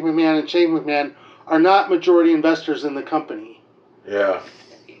 Stephanie McMahon, and Shane McMahon are not majority investors in the company. Yeah.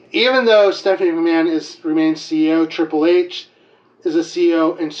 Even though Stephanie McMahon remains CEO, Triple H is a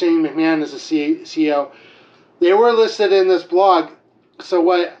CEO, and Shane McMahon is a CEO. They were listed in this blog. So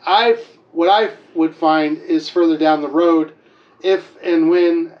what I would find is further down the road, if and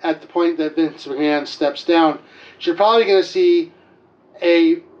when at the point that Vince McMahon steps down, you're probably going to see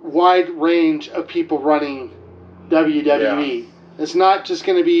a wide range of people running WWE. Yeah. It's not just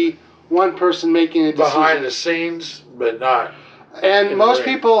going to be one person making a decision. Behind the scenes, but not. And most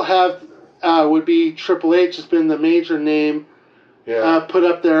people would be Triple H has been the major name put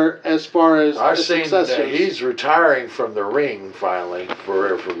up there as far as I've seen that he's retiring from the ring finally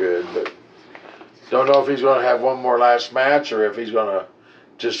for good, but don't know if he's going to have one more last match or if he's going to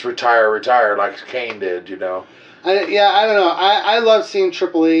just retire like Kane did, I don't know. I love seeing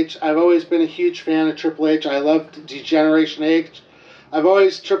Triple H. I've always been a huge fan of Triple H. I love Degeneration H.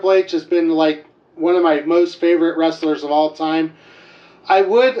 Triple H has been like one of my most favorite wrestlers of all time. I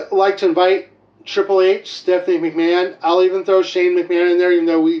would like to invite Triple H, Stephanie McMahon. I'll even throw Shane McMahon in there, even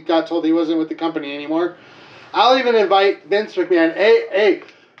though we got told he wasn't with the company anymore. I'll even invite Vince McMahon. Hey,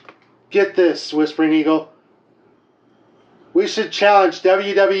 get this, Whispering Eagle. We should challenge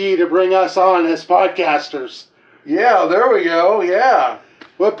WWE to bring us on as podcasters. Yeah, there we go. Yeah.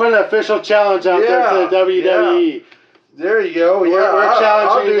 We'll put an official challenge out there for the WWE. Yeah. There you go. We're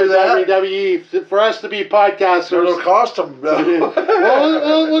challenging the WWE for us to be podcasters. It'll cost them.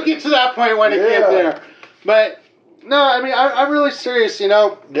 we'll get to that point when it gets there. But, no, I mean, I'm really serious,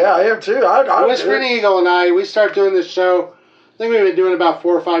 Yeah, I am too. Whispering Eagle and I, we start doing this show. I think we've been doing it about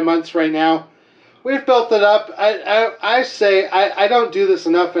 4 or 5 months right now. We've built it up. I say I don't do this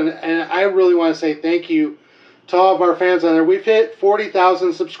enough, and I really want to say thank you to all of our fans on there. We've hit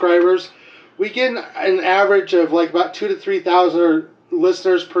 40,000 subscribers. We get an average of like about 2,000 to 3,000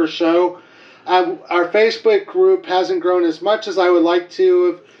 listeners per show. Our Facebook group hasn't grown as much as I would like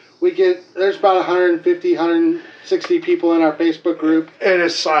to. There's about 150, 160 people in our Facebook group. And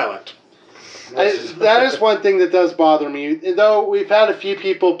it's silent. That is one thing that does bother me. Though we've had a few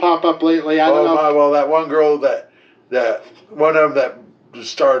people pop up lately. I don't know. Well, that one girl that one of them that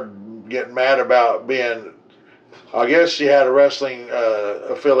started getting mad about being, I guess she had a wrestling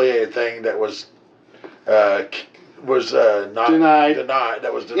affiliated thing that was not denied.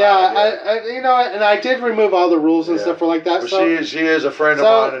 That was denied. Yeah, and I did remove all the rules and stuff like that. Well, so she is a friend of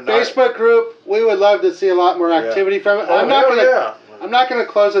mine. And Facebook group, we would love to see a lot more activity from it. I'm not going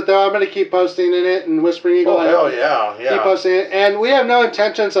to close it though. I'm going to keep posting in it and Whispering Eagle. Oh hell yeah. Keep posting it, and we have no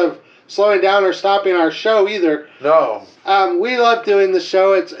intentions of slowing down or stopping our show either. No. We love doing the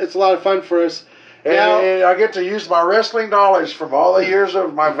show. It's a lot of fun for us. And I get to use my wrestling knowledge from all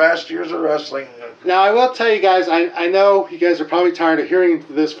the my vast years of wrestling. Now, I will tell you guys, I know you guys are probably tired of hearing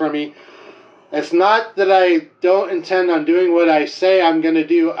this from me. It's not that I don't intend on doing what I say I'm going to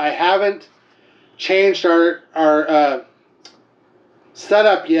do. I haven't changed our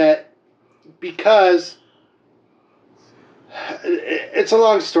setup yet because it's a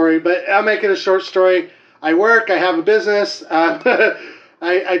long story, but I'll make it a short story. I work, I have a business,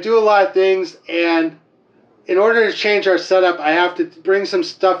 I do a lot of things, and in order to change our setup, I have to bring some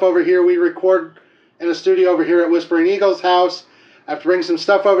stuff over here. We record in a studio over here at Whispering Eagle's house. I have to bring some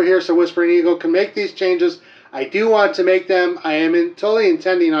stuff over here so Whispering Eagle can make these changes. I do want to make them. I am totally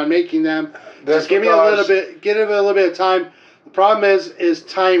intending on making them. Just give me a little bit of time. The problem is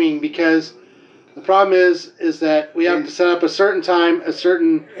timing, because the problem is that we have to set up a certain time,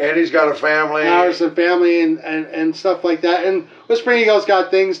 and he's got a family, hours and family and stuff like that. And Whispering Eagle's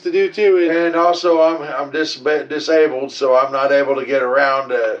got things to do too. And also, I'm disabled, so I'm not able to get around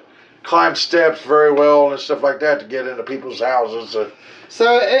to climb steps very well and stuff like that to get into people's houses.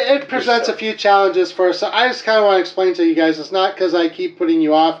 So it presents a few challenges for us. So I just kind of want to explain to you guys. It's not because I keep putting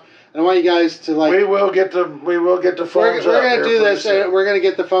you off. I want you guys to like. We will get the phones. We're going to do this. We're going to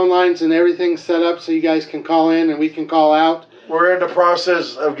get the phone lines and everything set up so you guys can call in and we can call out. We're in the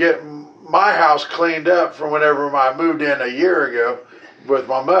process of getting my house cleaned up from whenever I moved in a year ago. with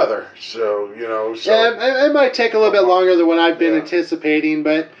my mother. So Yeah, it might take a little bit longer than what I've been anticipating,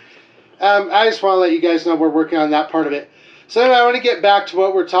 but I just want to let you guys know we're working on that part of it. So anyway, I want to get back to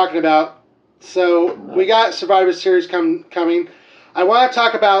what we're talking about. So we got Survivor Series coming. I want to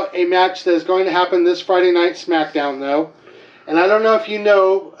talk about a match that is going to happen this Friday night SmackDown, though. And I don't know if you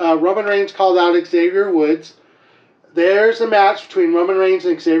know, Roman Reigns called out Xavier Woods. There's a match between Roman Reigns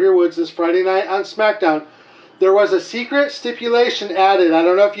and Xavier Woods this Friday night on SmackDown. There was a secret stipulation added. I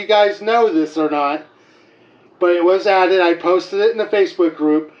don't know if you guys know this or not, but it was added. I posted it in the Facebook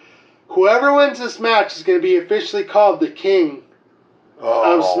group. Whoever wins this match is going to be officially called the King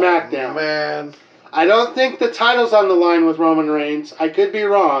of SmackDown. Man. I don't think the title's on the line with Roman Reigns. I could be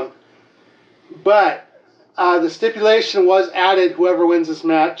wrong. But the stipulation was added. Whoever wins this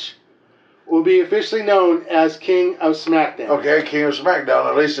match will be officially known as King of SmackDown. Okay, King of SmackDown.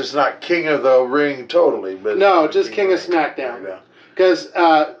 At least it's not King of the Ring totally. But no, just King of SmackDown. Because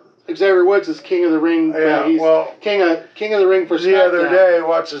Xavier Woods is King of the Ring. Yeah, he's King of the Ring for SmackDown. The other day,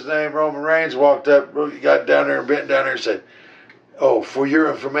 what's his name? Roman Reigns walked up, got down there and bent down there and said, "Oh, for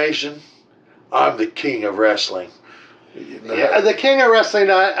your information, I'm the King of Wrestling." Yeah, the King of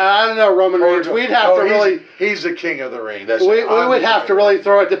Wrestling. I don't know, Roman Reigns. We'd have to really. He's the King of the Ring. We would have to really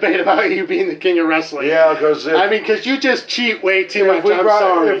throw a debate about you being the King of Wrestling. Yeah, because you just cheat way too much. I'm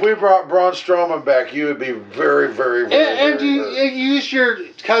sorry. If we brought Braun Strowman back, you would be very, very, very. And you use your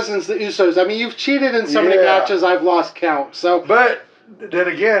cousins, the Usos. I mean, you've cheated in so many matches. I've lost count. So, but then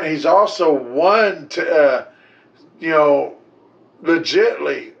again, he's also won to,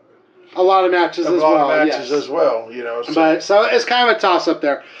 legitly. A lot of matches as well. So. So it's kind of a toss up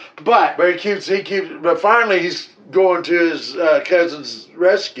there, but he keeps. But finally, he's going to his cousin's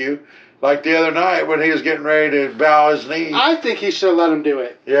rescue, like the other night when he was getting ready to bow his knee. I think he should have let him do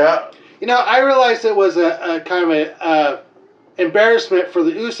it. Yeah. I realized it was a kind of a embarrassment for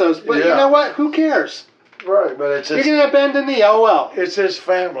the Usos, but you know what? Who cares? Right, but it's you're gonna bend the knee. Oh well. It's his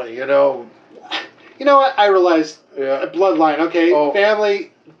family, You know what? I realized a bloodline. Okay,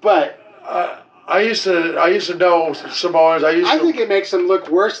 family, but. I used to know Samoans. I think it makes him look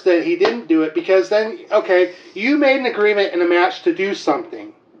worse that he didn't do it, because then, you made an agreement in a match to do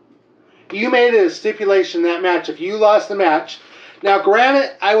something. You made it a stipulation in that match. If you lost the match, now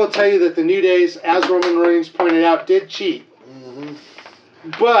granted, I will tell you that the New Days, as Roman Reigns pointed out, did cheat.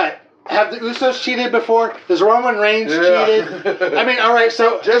 Mm-hmm. But have the Usos cheated before? Has Roman Reigns cheated? I mean, all right.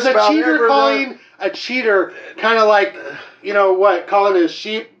 So is a cheater calling a cheater kind of like, calling a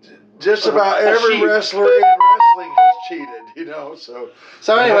sheep? Just about every wrestler in wrestling has cheated,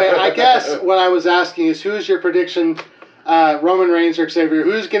 So anyway, I guess what I was asking is, who's your prediction, Roman Reigns or Xavier?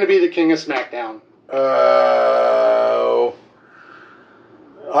 Who's going to be the King of SmackDown?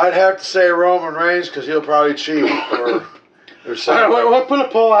 I'd have to say Roman Reigns, because he'll probably cheat or something. All right, we'll put a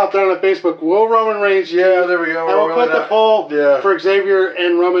poll out there on the Facebook. Will Roman Reigns cheat? Yeah, there we go. And we'll put the poll for Xavier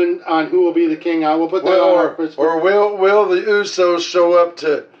and Roman on who will be the king. We'll put that on our Facebook. Or will the Usos show up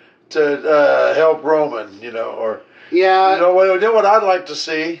to help Roman, or what I'd like to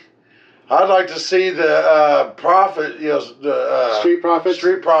see. I'd like to see the prophet, the Street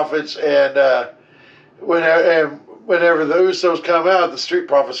Profits, and whenever the Usos come out, the Street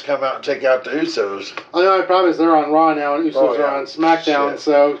Profits come out and take out the Usos. Oh, the only problem is they're on Raw now, and Usos are on SmackDown,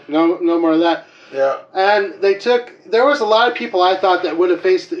 so no more of that. Yeah. And there was a lot of people I thought that would have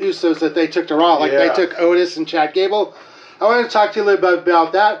faced the Usos that they took to Raw, like they took Otis and Chad Gable. I want to talk to you a little bit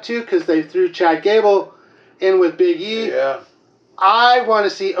about that, too, because they threw Chad Gable in with Big E. Yeah. I want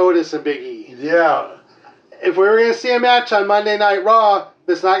to see Otis and Big E. Yeah. If we were going to see a match on Monday Night Raw,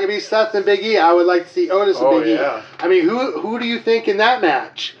 it's not going to be Seth and Big E. I would like to see Otis and Big E. I mean, who do you think in that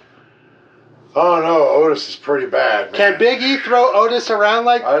match? Oh, no, Otis is pretty bad, man. Can Big E throw Otis around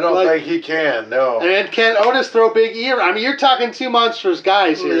like... I don't think he can, no. And can Otis throw Big E around? I mean, you're talking two monstrous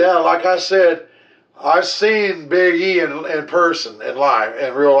guys here. Yeah, like I said... I've seen Big E in person, in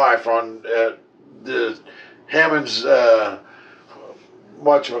real life, on the Hammond's, the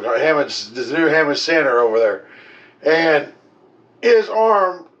new Hammond Center over there. And his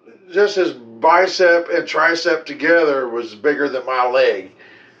arm, just his bicep and tricep together, was bigger than my leg.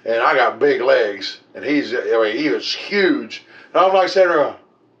 And I got big legs. And he was huge. And I'm like sitting there,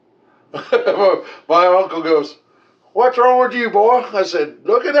 my uncle goes, "What's wrong with you, boy?" I said,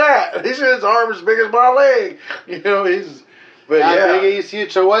 "Look at that." He said his arm is as big as my leg. Big E's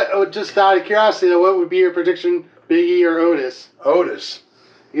huge. So what, just out of curiosity, what would be your prediction, Big E or Otis? Otis.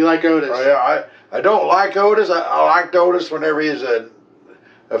 You like Otis? Oh, yeah, I don't like Otis. I liked Otis whenever he's a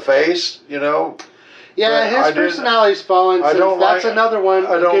face, Yeah, but his personality's fallen. That's another one.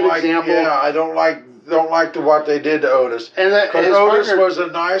 Good example. Yeah, I don't like don't like what they did to Otis. And because his Otis partner- was a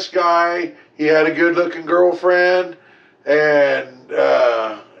nice guy. He had a good-looking girlfriend, and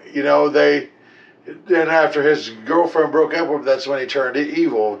Then after his girlfriend broke up with him, that's when he turned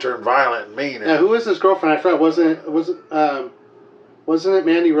evil, turned violent and mean. Now, who was his girlfriend? I forgot. Wasn't it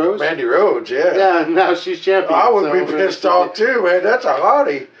Mandy Rose? Mandy Rhodes, yeah. Yeah, now she's champion. I would be pissed off too, man. That's a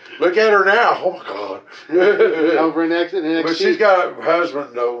hottie. Look at her now. Oh my God. Over in NXT. But she's got a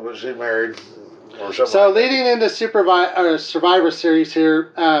husband though. But she's married or something. So like that. leading into Survivor Series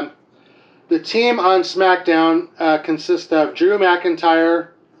here, the team on SmackDown consists of Drew McIntyre,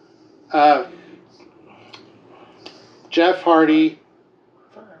 Jeff Hardy.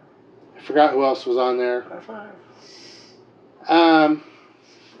 I forgot who else was on there.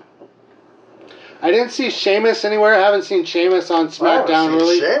 I didn't see Sheamus anywhere. I haven't seen Sheamus on SmackDown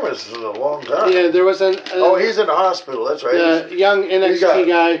really. Sheamus in a long time. Yeah, there was he's in the hospital. That's right. The young NXT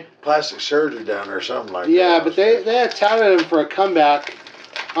guy. Plastic surgery down there or something like that. Yeah, but they had touted him for a comeback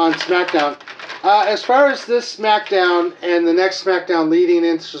on SmackDown. As far as this SmackDown and the next SmackDown leading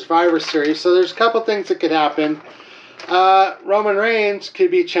into Survivor Series, so there's a couple things that could happen. Roman Reigns could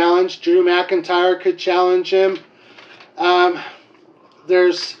be challenged. Drew McIntyre could challenge him.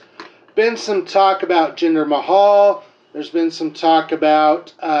 There's been some talk about Jinder Mahal. There's been some talk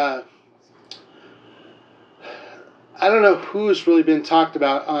about... I don't know who's really been talked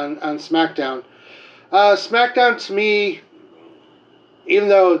about on SmackDown. SmackDown, to me, even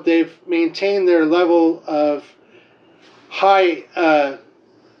though they've maintained their level of high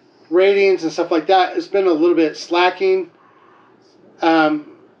ratings and stuff like that, it's been a little bit slacking.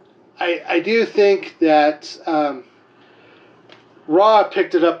 I do think that Raw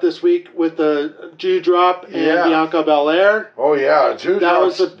picked it up this week with the Doudrop and Bianca Belair. Oh yeah,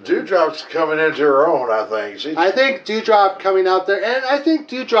 Doudrop's coming into her own. I think. I think Doudrop coming out there, and I think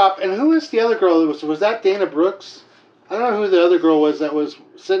Doudrop. And who is the other girl? Was that Dana Brooks? I don't know who the other girl was that was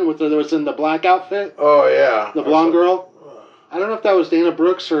sitting with her. That was in the black outfit. Oh yeah, the blonde girl. I don't know if that was Dana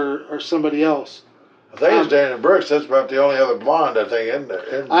Brooks or somebody else. I think it's Dana Brooks. That's about the only other blonde I think in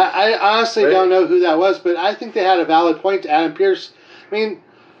there. I honestly don't know who that was, but I think they had a valid point to Adam Pearce. I mean,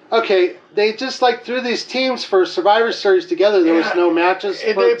 okay, they just threw these teams for Survivor Series together. There was no matches.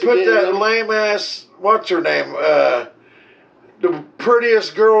 And they put that lame ass, what's her name? The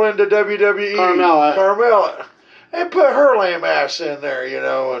prettiest girl in the WWE. Carmella. They put her lame ass in there,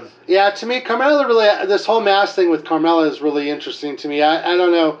 And yeah, to me, Carmella really. This whole mask thing with Carmella is really interesting to me. I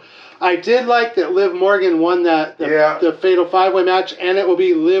don't know. I did like that Liv Morgan won the Fatal 5-Way match, and it will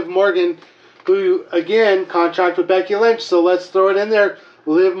be Liv Morgan, who, again, contract with Becky Lynch. So let's throw it in there.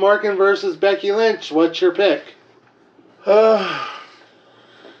 Liv Morgan versus Becky Lynch. What's your pick? I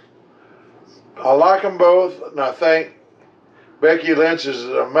like them both, and I think Becky Lynch is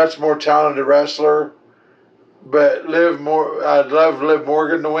a much more talented wrestler. But I'd love Liv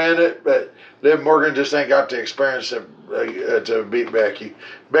Morgan to win it, but Liv Morgan just ain't got the experience to beat Becky.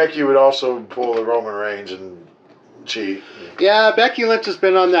 Becky would also pull the Roman Reigns and cheat. Yeah, Becky Lynch has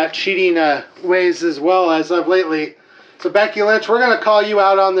been on that cheating ways as well as of lately. So Becky Lynch, we're going to call you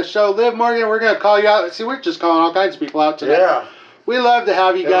out on the show. Liv Morgan, we're going to call you out. See, we're just calling all kinds of people out tonight. Yeah. We love to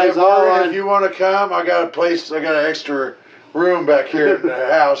have you guys all on. If you want to come, I got an extra room back here in the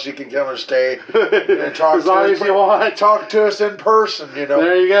house. You can come and stay and talk as long as you want. Talk to us in person,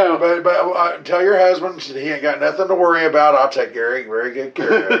 There you go. But tell your husband he ain't got nothing to worry about. I'll take very good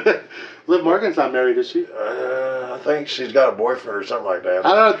care of him. Liv Morgan's not married, is she? I think she's got a boyfriend or something like that.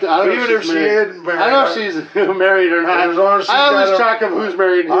 I don't know even if she isn't married. I don't know if she's married or not. As long as I lose track of who's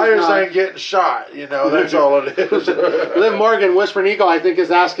married and who's I just not. ain't getting shot. That's all it is. Liv Morgan, Whispering Eagle, I think,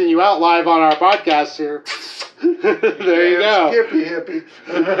 is asking you out live on our podcast here. There you go. Hippie.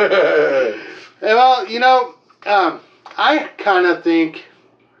 Well, I kind of think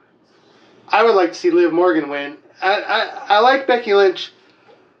I would like to see Liv Morgan win. I like Becky Lynch.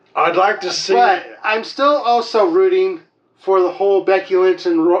 I'd like to see. But I'm still also rooting for the whole Becky Lynch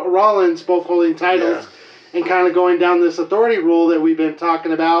and Rollins both holding titles and kind of going down this authority rule that we've been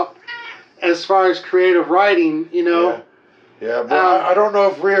talking about as far as creative writing, Yeah, but I don't know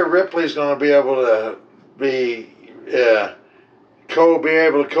if Rhea Ripley's going to be able to be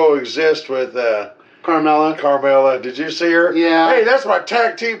able to coexist with Carmella. Did you see her? Yeah. Hey, that's my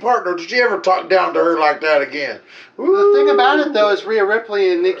tag team partner. Did you ever talk down to her like that again? The thing about it, though, is Rhea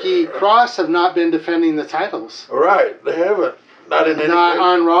Ripley and Nikki Cross have not been defending the titles. Right, they haven't. Not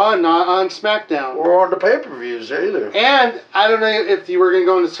on Raw, not on SmackDown. Or on the pay-per-views either. And I don't know if you were going to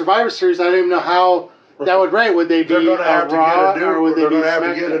go into Survivor Series. I don't even know how that would rate. Would they be They're going to have Raw to get or would they be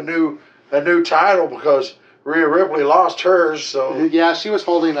SmackDown? to get a new title because Rhea Ripley lost hers, so Yeah, she was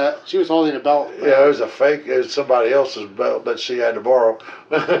holding a belt. yeah, it was a fake. It was somebody else's belt that she had to borrow,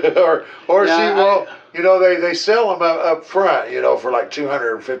 or Yeah, they sell them up front, for like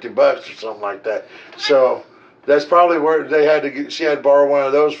 $250 or something like that. So that's probably where they had to get. She had to borrow one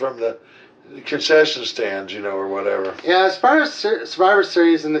of those from the concession stands, or whatever. Yeah, as far as Survivor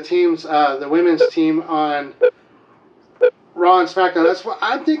Series and the teams, the women's team on Raw and SmackDown, that's what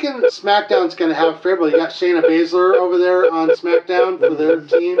I'm thinking. SmackDown's going to have favorable. You got Shayna Baszler over there on SmackDown for their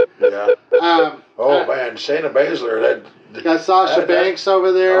team. Yeah. Man, Shayna Baszler. Got Sasha Banks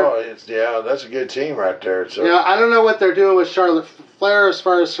over there. Oh, that's a good team right there. So yeah, I don't know what they're doing with Charlotte Flair as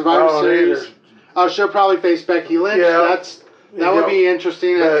far as Survivor Series. Either. Oh, she'll probably face Becky Lynch. Yeah. That would be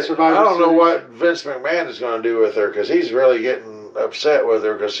interesting at Survivor Series. I don't know what Vince McMahon is going to do with her because he's really getting upset with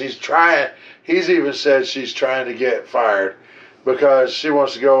her because he's trying. He's even said she's trying to get fired because she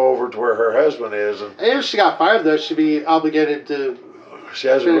wants to go over to where her husband is. And if she got fired, though, she'd be obligated to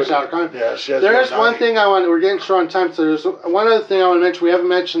finish out a contract. Yeah, she has. There's one thing I want. We're getting short on time, so there's one other thing I want to mention. We haven't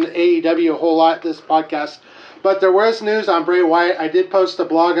mentioned AEW a whole lot this podcast, but there was news on Bray Wyatt. I did post a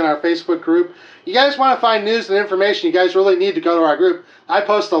blog in our Facebook group. You guys want to find news and information, you guys really need to go to our group. I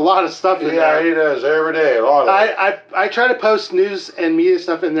post a lot of stuff in there. Yeah, he does every day. A lot of it. I try to post news and media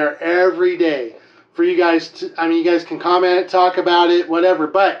stuff in there every day for you guys. You guys can comment, talk about it, whatever.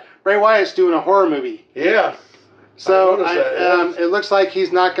 But Bray Wyatt's doing a horror movie. Yeah. So it looks like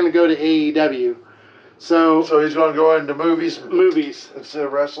he's not going to go to AEW. So he's going to go into movies instead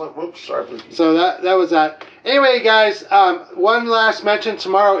of wrestling. Whoops, sorry. So that was that. Anyway, guys, one last mention.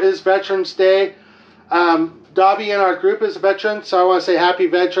 Tomorrow is Veterans Day. Dobby in our group is a veteran, so I want to say Happy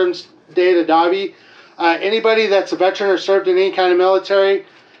Veterans Day to Dobby. Anybody that's a veteran or served in any kind of military,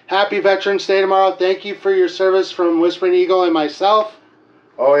 Happy Veterans Day tomorrow. Thank you for your service from Whispering Eagle and myself.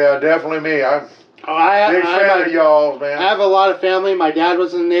 Oh yeah, definitely me. I'm big fan of y'all, man. I have a lot of family. My dad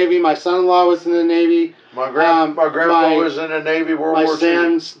was in the Navy. My son-in-law was in the Navy. My grandpa was in the Navy, World War II. My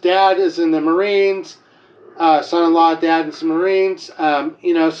son's dad is in the Marines. Son-in-law, dad in some Marines.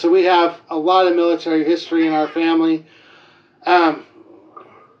 So we have a lot of military history in our family.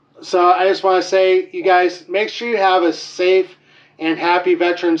 So I just want to say, you guys, make sure you have a safe and happy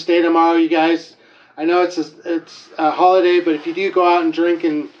Veterans Day tomorrow, you guys. I know it's a holiday, but if you do go out and drink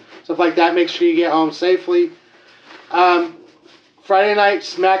and stuff like that, make sure you get home safely. Friday Night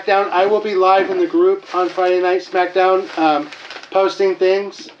SmackDown. I will be live in the group on Friday Night SmackDown, posting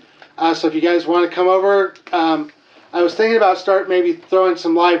things. So if you guys want to come over, I was thinking about maybe throwing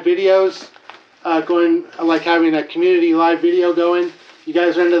some live videos, going like having a community live video going. If you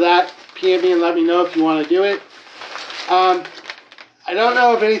guys are into that, PM me and let me know if you want to do it. I don't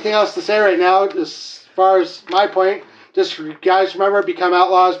know of anything else to say right now as far as my point. Just guys, remember, become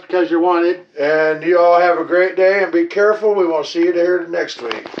outlaws because you're wanted. And you all have a great day and be careful. We won't see you there next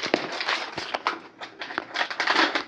week.